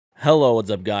Hello, what's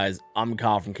up guys? I'm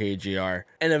Kyle from KGR,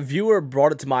 and a viewer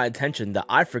brought it to my attention that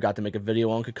I forgot to make a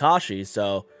video on Kakashi,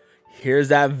 so here's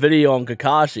that video on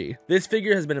Kakashi. This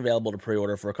figure has been available to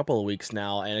pre-order for a couple of weeks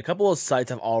now, and a couple of sites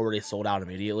have already sold out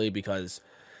immediately because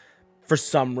for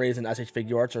some reason S.H.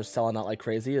 Figuarts are selling out like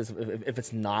crazy if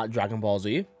it's not Dragon Ball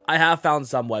Z. I have found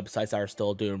some websites that are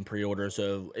still doing pre-orders,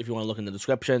 so if you want to look in the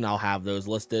description, I'll have those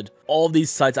listed. All of these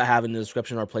sites I have in the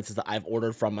description are places that I've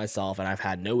ordered from myself, and I've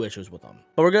had no issues with them.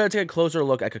 But we're going to take a closer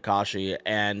look at Kakashi,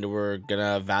 and we're going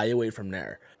to evaluate from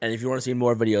there. And if you want to see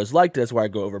more videos like this, where I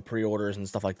go over pre-orders and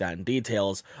stuff like that in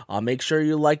details, make sure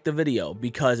you like the video,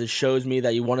 because it shows me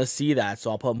that you want to see that,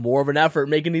 so I'll put more of an effort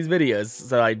making these videos,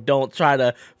 so I don't try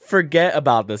to forget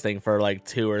about this thing for like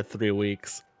 2 or 3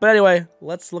 weeks. But anyway,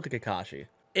 let's look at Kakashi.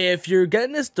 If you're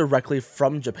getting this directly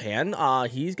from Japan,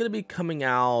 he's going to be coming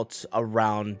out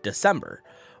around December.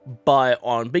 But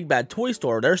on Big Bad Toy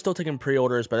Store, they're still taking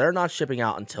pre-orders, but they're not shipping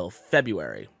out until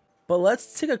February. But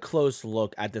let's take a close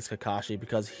look at this Kakashi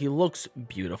because he looks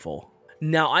beautiful.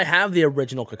 Now, I have the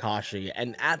original Kakashi,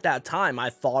 and at that time, I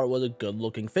thought it was a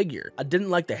good-looking figure. I didn't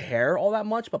like the hair all that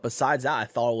much, but besides that, I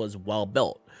thought it was well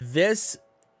built. This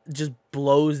just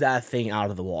blows that thing out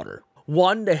of the water.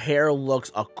 One, the hair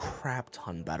looks a crap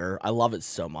ton better. I love it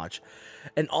so much.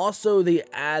 And also, they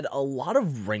add a lot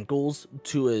of wrinkles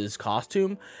to his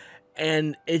costume,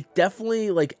 and it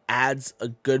definitely like adds a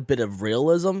good bit of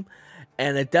realism,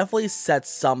 and it definitely sets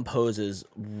some poses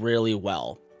really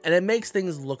well. And it makes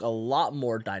things look a lot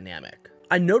more dynamic.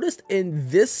 I noticed in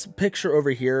this picture over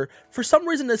here, for some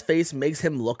reason his face makes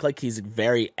him look like he's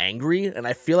very angry, and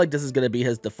I feel like this is going to be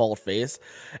his default face.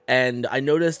 And I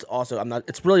noticed also,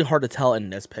 it's really hard to tell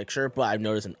in this picture, but I've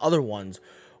noticed in other ones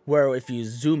where if you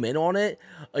zoom in on it,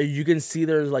 you can see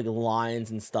there's like lines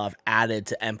and stuff added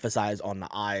to emphasize on the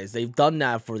eyes. They've done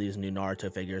that for these new Naruto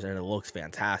figures, and it looks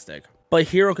fantastic. But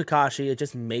here on Kakashi, it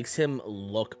just makes him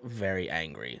look very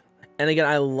angry. And again,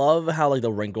 I love how like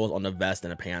the wrinkles on the vest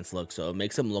and the pants look, so it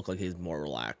makes him look like he's more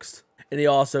relaxed. And he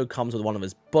also comes with one of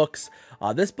his books.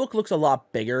 This book looks a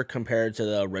lot bigger compared to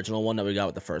the original one that we got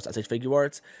with the first S.H.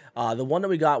 Figuarts. The one that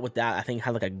we got with that, I think,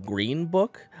 had like a green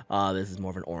book. This is more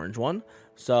of an orange one.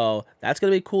 So that's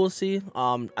going to be cool to see.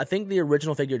 I think the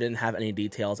original figure didn't have any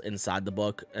details inside the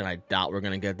book, and I doubt we're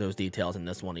going to get those details in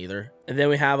this one either. And then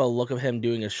we have a look of him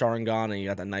doing his Sharingan, and you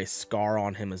got that nice scar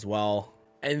on him as well.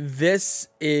 And this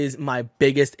is my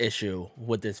biggest issue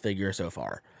with this figure so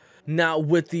far. Now,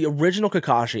 with the original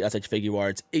Kakashi S.H.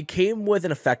 Figuarts, it came with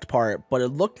an effect part, but it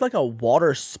looked like a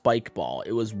water spike ball.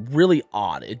 It was really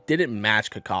odd. It didn't match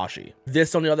Kakashi.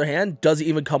 This, on the other hand, doesn't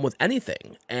even come with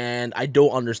anything, and I don't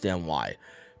understand why.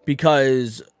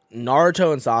 Because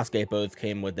Naruto and Sasuke both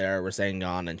came with their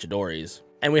Rasengan and Chidori's.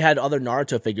 And we had other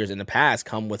Naruto figures in the past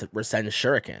come with Rasen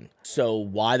Shuriken. So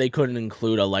why they couldn't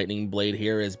include a lightning blade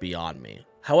here is beyond me.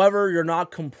 However, you're not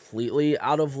completely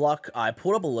out of luck. I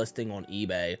pulled up a listing on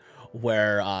eBay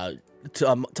where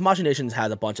Tamashii Nations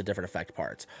has a bunch of different effect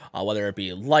parts, whether it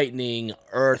be lightning,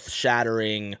 earth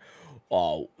shattering,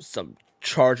 some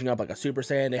charging up like a Super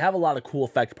Saiyan. They have a lot of cool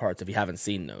effect parts if you haven't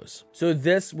seen those. So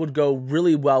this would go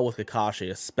really well with Kakashi,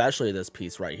 especially this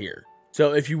piece right here.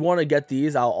 So if you want to get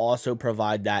these, I'll also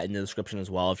provide that in the description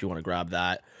as well if you want to grab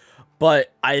that.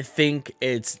 But I think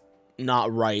it's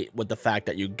not right with the fact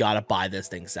that you gotta buy this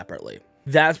thing separately.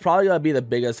 That's probably gonna be the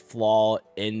biggest flaw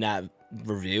in that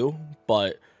review,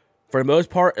 but for the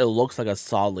most part, it looks like a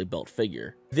solidly built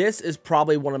figure. This is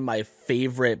probably one of my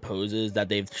favorite poses that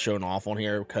they've shown off on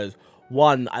here because,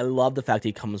 one, I love the fact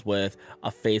he comes with a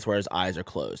face where his eyes are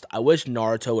closed. I wish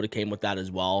Naruto would have came with that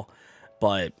as well,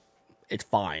 but it's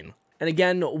fine. And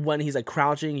again, when he's like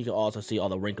crouching, you can also see all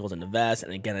the wrinkles in the vest,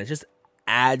 and again, it just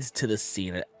adds to the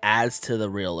scene. It adds to the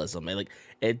realism.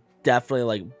 It definitely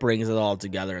like brings it all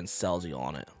together and sells you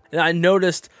on it. And I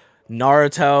noticed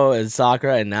Naruto and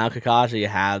Sakura and now Kakashi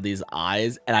have these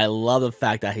eyes, and I love the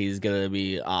fact that he's gonna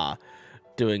be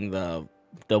doing the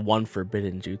one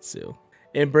forbidden jutsu.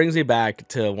 It brings me back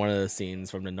to one of the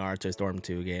scenes from the Naruto Storm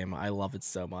 2 game. I love it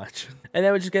so much. And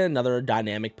then we just get another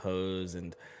dynamic pose,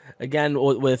 and again,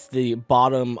 with the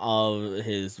bottom of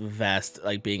his vest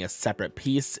like being a separate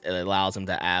piece, it allows him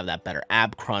to have that better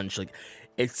ab crunch. Like,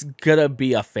 it's gonna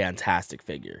be a fantastic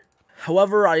figure.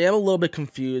 However, I am a little bit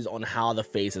confused on how the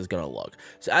face is gonna look.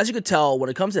 So as you can tell, when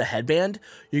it comes to the headband,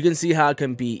 you can see how it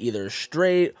can be either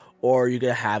straight or you could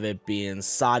have it being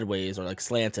sideways or like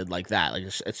slanted like that. Like,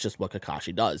 it's just what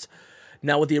Kakashi does.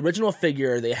 Now with the original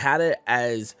figure, they had it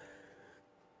as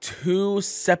 2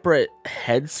 separate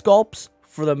head sculpts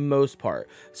for the most part.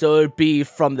 So it would be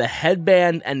from the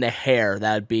headband and the hair,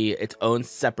 that would be its own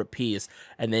separate piece,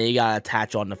 and then you gotta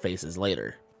attach on the faces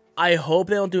later. I hope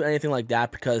they don't do anything like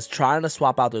that, because trying to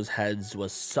swap out those heads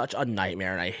was such a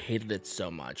nightmare and I hated it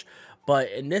so much. But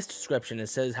in this description, it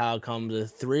says how it comes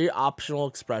with 3 optional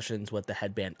expressions with the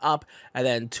headband up and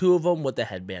then 2 of them with the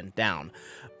headband down.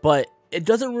 But it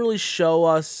doesn't really show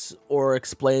us or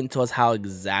explain to us how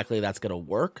exactly that's going to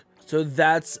work. So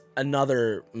that's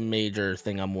another major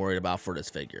thing I'm worried about for this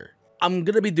figure. I'm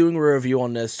going to be doing a review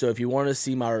on this, so if you want to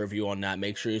see my review on that,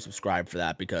 make sure you subscribe for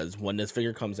that, because when this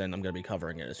figure comes in, I'm going to be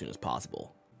covering it as soon as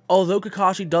possible. Although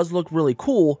Kakashi does look really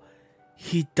cool,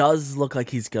 he does look like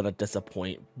he's going to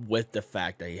disappoint with the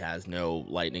fact that he has no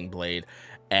lightning blade,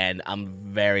 and I'm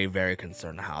very, very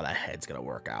concerned how that head's going to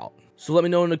work out. So let me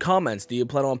know in the comments, do you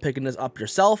plan on picking this up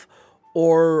yourself,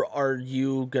 or are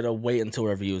you going to wait until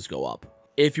reviews go up?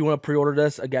 If you want to pre-order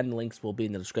this, again, the links will be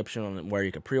in the description on where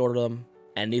you can pre-order them.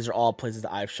 And these are all places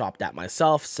that I've shopped at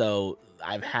myself, so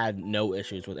I've had no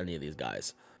issues with any of these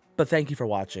guys. But thank you for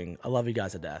watching. I love you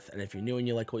guys to death. And if you're new and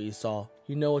you like what you saw,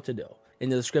 you know what to do. In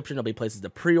the description, there'll be places to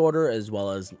pre-order, as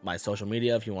well as my social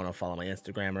media if you want to follow my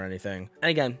Instagram or anything. And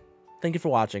again, thank you for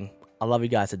watching. I love you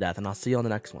guys to death, and I'll see you on the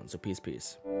next one. So peace,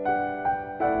 peace.